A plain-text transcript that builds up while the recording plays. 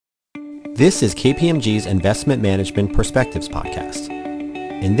This is KPMG's Investment Management Perspectives podcast,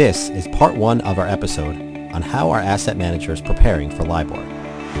 and this is part one of our episode on how our asset manager is preparing for LIBOR.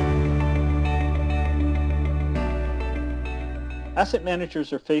 Asset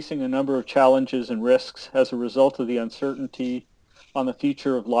managers are facing a number of challenges and risks as a result of the uncertainty on the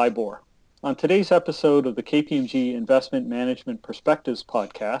future of LIBOR. On today's episode of the KPMG Investment Management Perspectives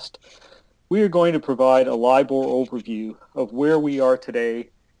podcast, we are going to provide a LIBOR overview of where we are today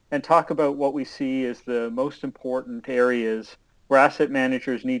and talk about what we see as the most important areas where asset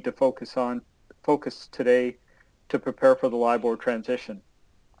managers need to focus today to prepare for the LIBOR transition.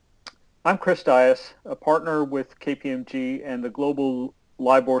 I'm Chris Dias, a partner with KPMG and the Global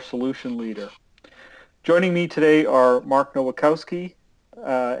LIBOR Solution Leader. Joining me today are Mark Nowakowski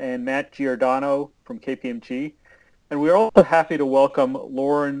and Matt Giordano from KPMG. And we're also happy to welcome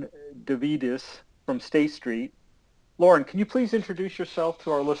Lauren Davidis from State Street. Lauren, can you please introduce yourself to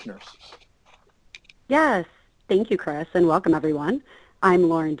our listeners? Yes, thank you, Chris, and welcome everyone. I'm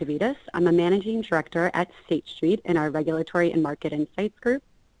Lauren Davidis. I'm a managing director at State Street in our Regulatory and Market Insights group.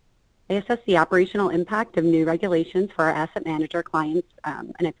 I assess the operational impact of new regulations for our asset manager clients,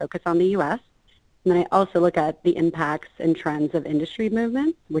 and I focus on the U.S. And then I also look at the impacts and trends of industry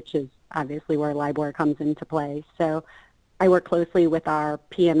movements, which is obviously where LIBOR comes into play. So I work closely with our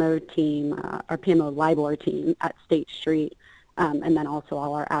PMO team, our PMO LIBOR team at State Street, and then also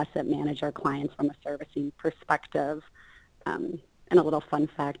all our asset manager clients from a servicing perspective. And a little fun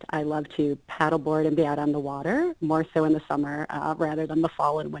fact, I love to paddleboard and be out on the water, more so in the summer rather than the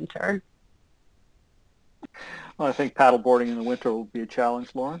fall and winter. Well, I think paddleboarding in the winter will be a challenge,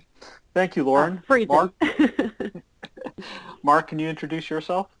 Lauren. Thank you, Lauren. Freezing. Mark? Mark, can you introduce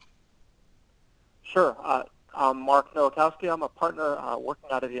yourself? Sure. I'm Mark Nowakowski. I'm a partner working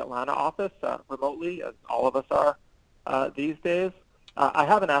out of the Atlanta office remotely, as all of us are these days. I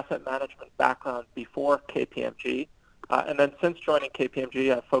have an asset management background before KPMG, and then since joining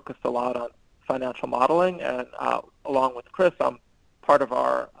KPMG, I've focused a lot on financial modeling, and along with Chris, I'm part of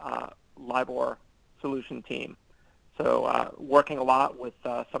our LIBOR solution team. So working a lot with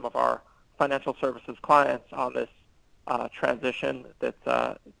some of our financial services clients on this transition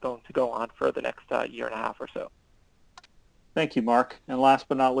that's going to go on for the next year and a half or so. Thank you, Mark. And last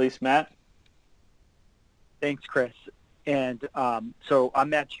but not least, Matt. Thanks, Chris. And so I'm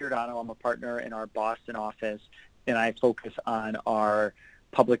Matt Giordano. I'm a partner in our Boston office, and I focus on our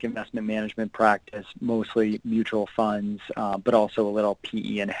public investment management practice, mostly mutual funds, but also a little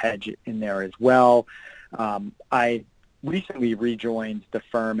PE and hedge in there as well. I recently rejoined the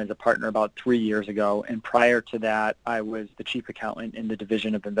firm as a partner about 3 years ago, and prior to that, I was the chief accountant in the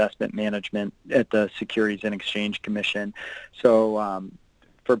Division of Investment Management at the Securities and Exchange Commission. So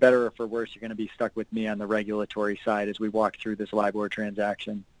for better or for worse, you're going to be stuck with me on the regulatory side as we walk through this LIBOR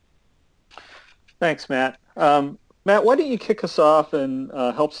transaction. Thanks, Matt. Matt, why don't you kick us off and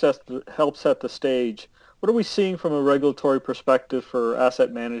help set the stage? What are we seeing from a regulatory perspective for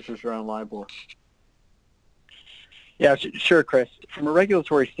asset managers around LIBOR? Yeah, sure, Chris. From a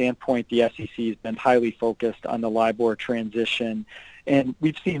regulatory standpoint, the SEC has been highly focused on the LIBOR transition, and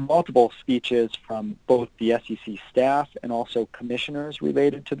we've seen multiple speeches from both the SEC staff and also commissioners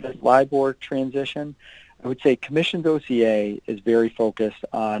related to the LIBOR transition. I would say Commission's OCA is very focused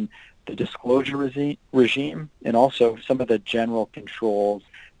on the disclosure regime and also some of the general controls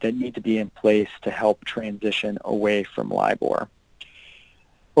that need to be in place to help transition away from LIBOR.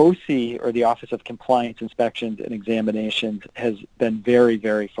 OC, or the Office of Compliance Inspections and Examinations, has been very,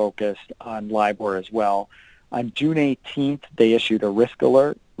 very focused on LIBOR as well. On June 18th, they issued a risk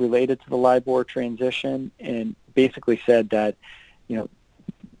alert related to the LIBOR transition and basically said that,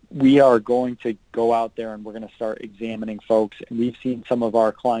 we are going to go out there and we're going to start examining folks. And we've seen some of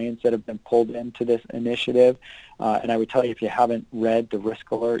our clients that have been pulled into this initiative. And I would tell you, if you haven't read the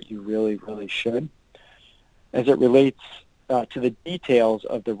risk alert, you really, really should. As it relates to the details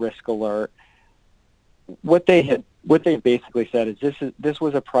of the risk alert, what they basically said is this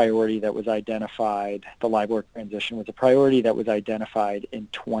was a priority that was identified. The LIBOR transition was a priority that was identified in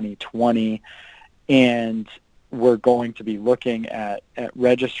 2020, and we're going to be looking at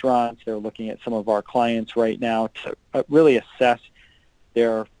registrants. They're looking at some of our clients right now to really assess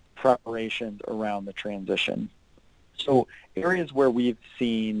their preparations around the transition. So areas where we've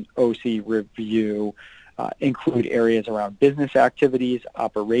seen OC review include areas around business activities,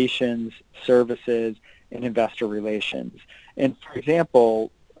 operations, services, and investor relations. And for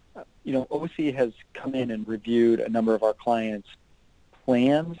example, OC has come in and reviewed a number of our clients'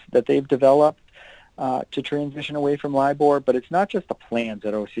 plans that they've developed to transition away from LIBOR, but it's not just the plans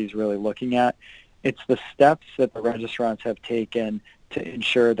that OC is really looking at. It's the steps that the registrants have taken to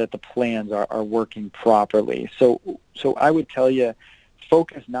ensure that the plans are working properly. So I would tell you,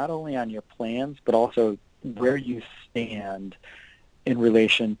 focus not only on your plans, but also where you stand in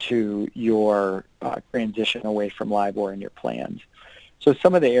relation to your transition away from LIBOR and your plans. So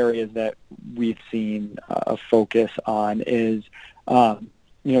some of the areas that we've seen a focus on is,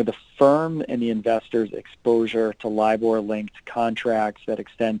 the firm and the investor's exposure to LIBOR-linked contracts that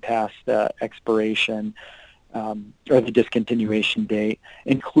extend past the expiration or the discontinuation date,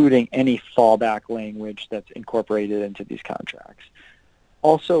 including any fallback language that's incorporated into these contracts.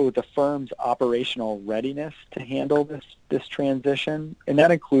 Also, the firm's operational readiness to handle this transition, and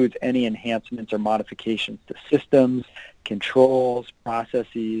that includes any enhancements or modifications to systems, controls,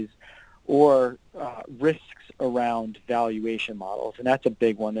 processes, or risks around valuation models. And that's a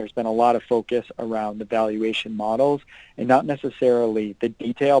big one. There's been a lot of focus around the valuation models, and not necessarily the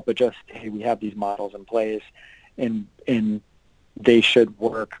detail, but just, hey, we have these models in place, and they should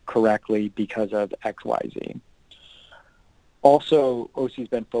work correctly because of X, Y, Z. Also, OC's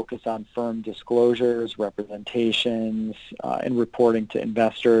been focused on firm disclosures, representations, and reporting to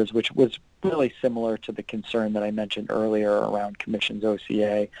investors, which was really similar to the concern that I mentioned earlier around Commission's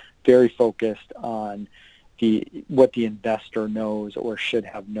OCA, very focused on what the investor knows or should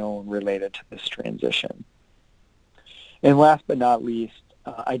have known related to this transition. And last but not least,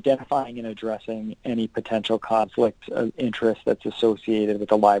 identifying and addressing any potential conflict of interest that's associated with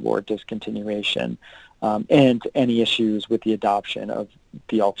the LIBOR discontinuation, and any issues with the adoption of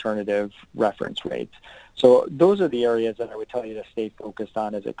the alternative reference rates. So those are the areas that I would tell you to stay focused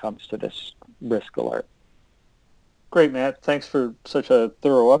on as it comes to this risk alert. Great, Matt. Thanks for such a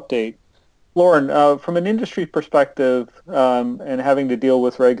thorough update. Lauren, from an industry perspective and having to deal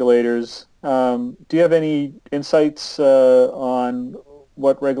with regulators, do you have any insights on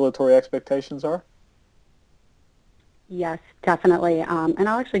what regulatory expectations are? Yes, definitely. And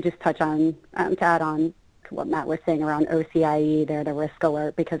I'll actually just touch on, to add on to what Matt was saying around OCIE there, the risk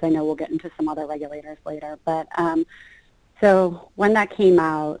alert, because I know we'll get into some other regulators later. But so when that came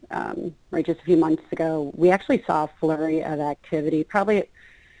out, right, just a few months ago, we actually saw a flurry of activity. Probably a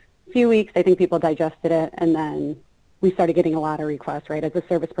few weeks, I think people digested it, and then we started getting a lot of requests, right, as a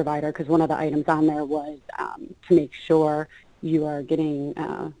service provider, because one of the items on there was to make sure you are getting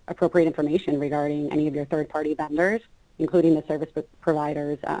appropriate information regarding any of your third-party vendors, including the service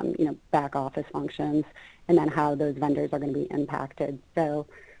providers, back office functions, and then how those vendors are going to be impacted. So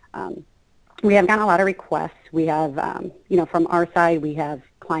we have gotten a lot of requests. We have, from our side, we have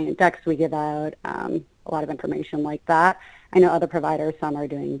client decks we give out, a lot of information like that. I know other providers, some are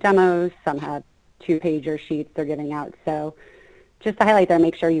doing demos, some have 2-pager sheets they're giving out. So just to highlight there,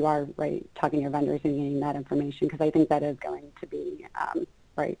 make sure you are, right, talking to your vendors and getting that information, because I think that is going to be,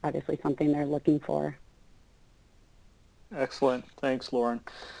 right, obviously something they're looking for. Excellent. Thanks, Lauren.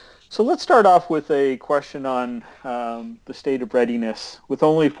 So let's start off with a question on the state of readiness. With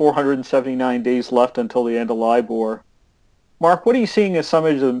only 479 days left until the end of LIBOR, Mark, what are you seeing as some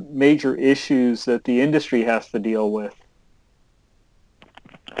of the major issues that the industry has to deal with?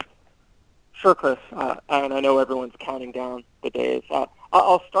 Sure, Chris, and I know everyone's counting down the days.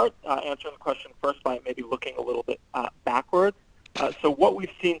 I'll start answering the question first by maybe looking a little bit backwards. So what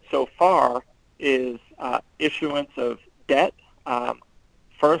we've seen so far is issuance of debt,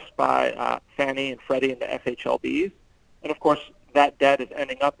 first by Fannie and Freddie and the FHLBs, and of course that debt is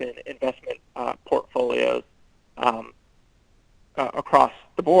ending up in investment portfolios across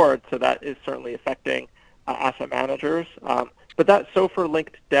the board, so that is certainly affecting asset managers. But that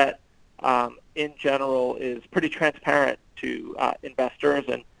SOFR-linked debt in general is pretty transparent to investors,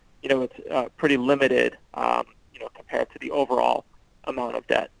 and it's pretty limited compared to the overall amount of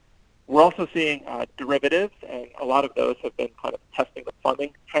debt. We're also seeing derivatives, and a lot of those have been kind of testing the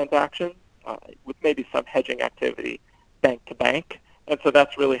funding transactions with maybe some hedging activity bank to bank, and so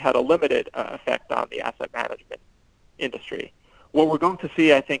that's really had a limited effect on the asset management industry. What we're going to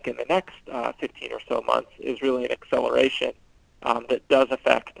see, I think, in the next 15 or so months is really an acceleration that does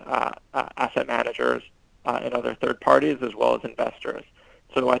affect asset managers and other third parties as well as investors.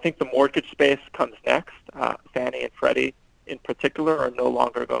 So I think the mortgage space comes next. Fannie and Freddie in particular are no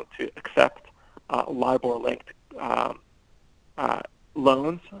longer going to accept LIBOR-linked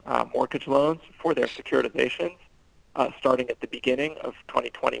loans, mortgage loans for their securitizations starting at the beginning of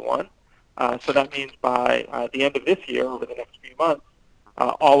 2021. So that means by the end of this year, over the next few months,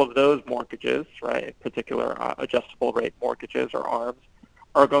 all of those mortgages, right, in particular adjustable rate mortgages or ARMs,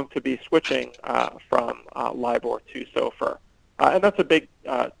 are going to be switching from LIBOR to SOFR. And that's a big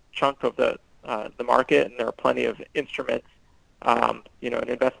chunk of the market, and there are plenty of instruments, and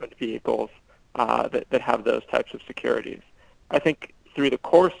investment vehicles that have those types of securities. I think through the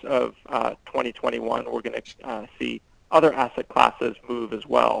course of 2021, we're going to see other asset classes move as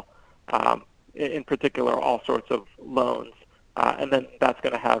well, in particular all sorts of loans. And then that's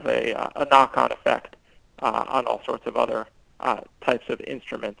going to have a knock-on effect on all sorts of other types of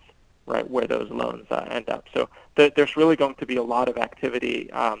instruments, right, where those loans end up. So there's really going to be a lot of activity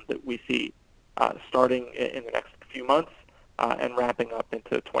that we see starting in the next few months and ramping up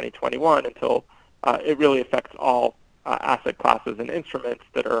into 2021 until it really affects all asset classes and instruments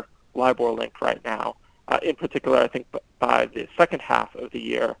that are LIBOR-linked right now. In particular, I think by the second half of the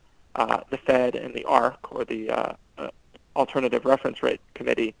year, the Fed and the ARRC, or the Alternative Reference Rate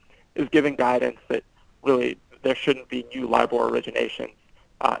Committee, is giving guidance that really there shouldn't be new LIBOR originations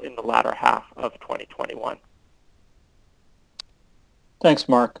in the latter half of 2021. Thanks,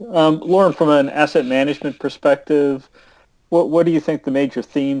 Mark. Lauren, from an asset management perspective, what do you think the major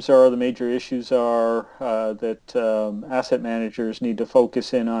themes are, the major issues are that asset managers need to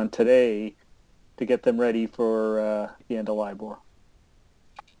focus in on today to get them ready for the end of LIBOR?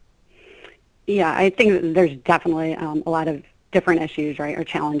 Yeah, I think there's definitely a lot of different issues, right, or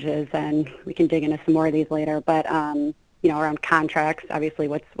challenges, and we can dig into some more of these later. But around contracts, obviously,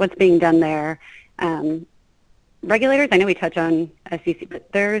 what's being done there. Regulators, I know we touch on SEC,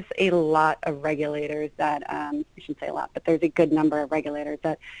 but there's a lot of regulators that, I shouldn't say a lot, but there's a good number of regulators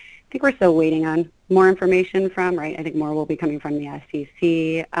that I think we're still waiting on more information from, right? I think more will be coming from the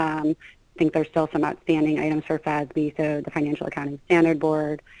SEC. I think there's still some outstanding items for FASB, so the Financial Accounting Standard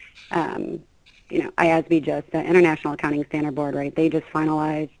Board. IASB, just the International Accounting Standard Board, right? They just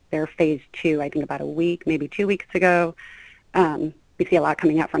finalized their phase 2, I think about a week, maybe 2 weeks ago. We see a lot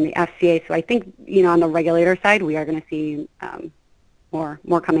coming out from the FCA. So I think, on the regulator side, we are going to see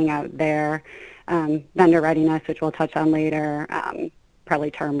more coming out there. Vendor readiness, which we'll touch on later, probably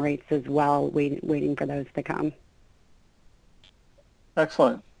term rates as well, waiting for those to come.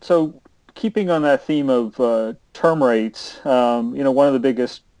 Excellent. So keeping on that theme of term rates, one of the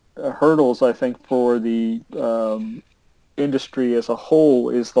biggest hurdles, I think, for the industry as a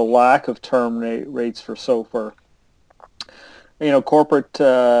whole is the lack of term rates for SOFR. Corporate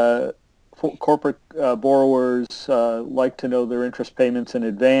borrowers like to know their interest payments in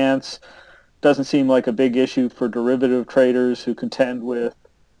advance. Doesn't seem like a big issue for derivative traders who contend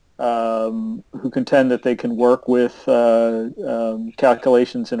that they can work with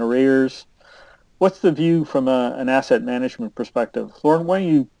calculations in arrears. What's the view from an asset management perspective? Lauren, why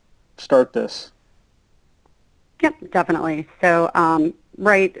don't you start this? Yep, definitely. So,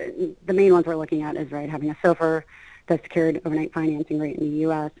 the main ones we're looking at is, having a SOFR, the secured overnight financing rate in the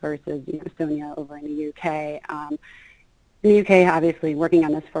U.S. versus, SONIA over in the UK. In the UK, obviously, working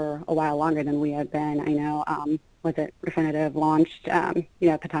on this for a while longer than we have been. I know, Refinitiv launched,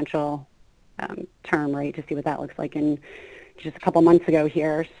 potential term rate to see what that looks like in just a couple months ago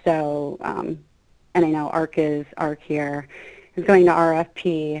here. So, and I know ARRC here is going to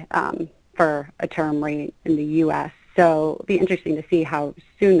RFP for a term rate in the U.S. So it'll be interesting to see how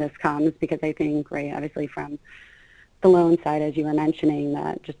soon this comes, because I think, obviously from the loan side, as you were mentioning,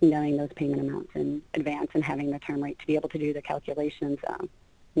 that just knowing those payment amounts in advance and having the term rate to be able to do the calculations,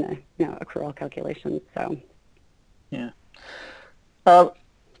 accrual calculations. So, yeah.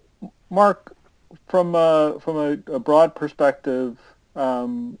 Mark, from a broad perspective,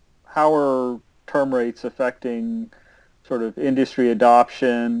 how are term rates affecting sort of industry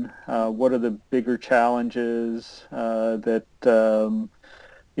adoption? What are the bigger challenges that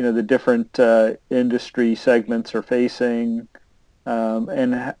the different industry segments are facing,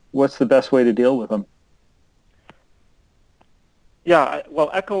 and what's the best way to deal with them? Yeah, well,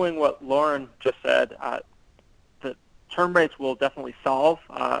 echoing what Lauren just said, the term rates will definitely solve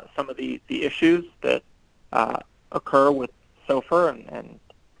some of the issues that occur with SOFR, and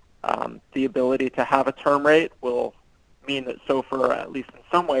the ability to have a term rate will mean that SOFR, at least in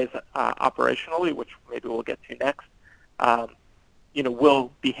some ways, operationally, which maybe we'll get to next,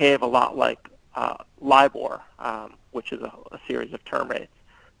 will behave a lot like LIBOR, which is a series of term rates.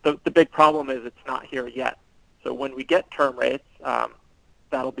 The big problem is it's not here yet. So when we get term rates,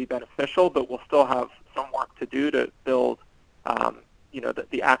 that'll be beneficial, but we'll still have some work to do to build,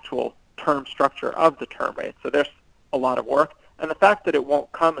 the actual term structure of the term rate. So there's a lot of work. And the fact that it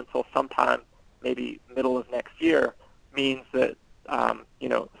won't come until sometime, maybe middle of next year, means that,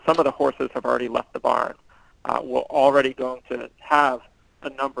 some of the horses have already left the barn. We're already going to have a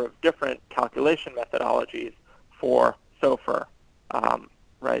number of different calculation methodologies for SOFR,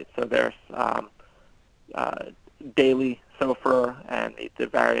 right? So there's daily SOFR and the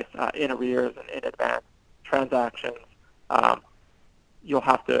various in arrears and in advance transactions. You'll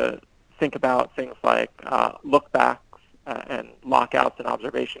have to think about things like look-backs and lockouts and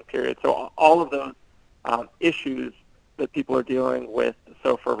observation periods. So all of those issues that people are dealing with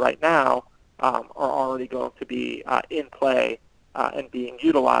SOFR right now are already going to be in play and being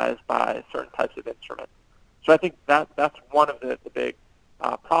utilized by certain types of instruments. So I think that's one of the big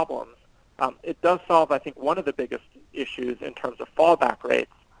problems. It does solve, I think, one of the biggest issues in terms of fallback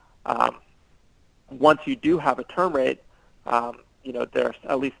rates. Once you do have a term rate, there's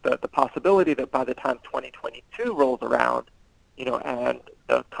at least the possibility that by the time 2022 rolls around, and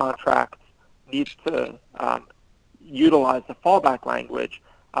the contracts need to utilize the fallback language,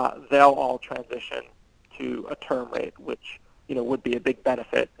 they'll all transition to a term rate, which would be a big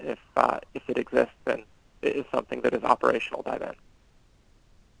benefit if it exists and it is something that is operational by then.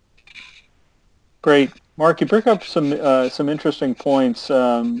 Great. Mark, you bring up some interesting points.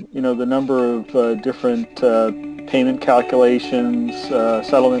 The number of different payment calculations,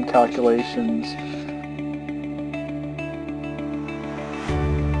 settlement calculations.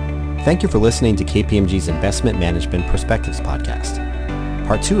 Thank you for listening to KPMG's Investment Management Perspectives podcast.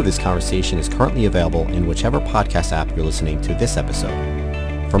 Part 2 of this conversation is currently available in whichever podcast app you're listening to this episode.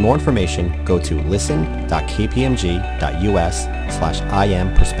 For more information, go to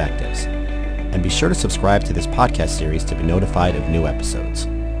listen.kpmg.us/imperspectives. And be sure to subscribe to this podcast series to be notified of new episodes.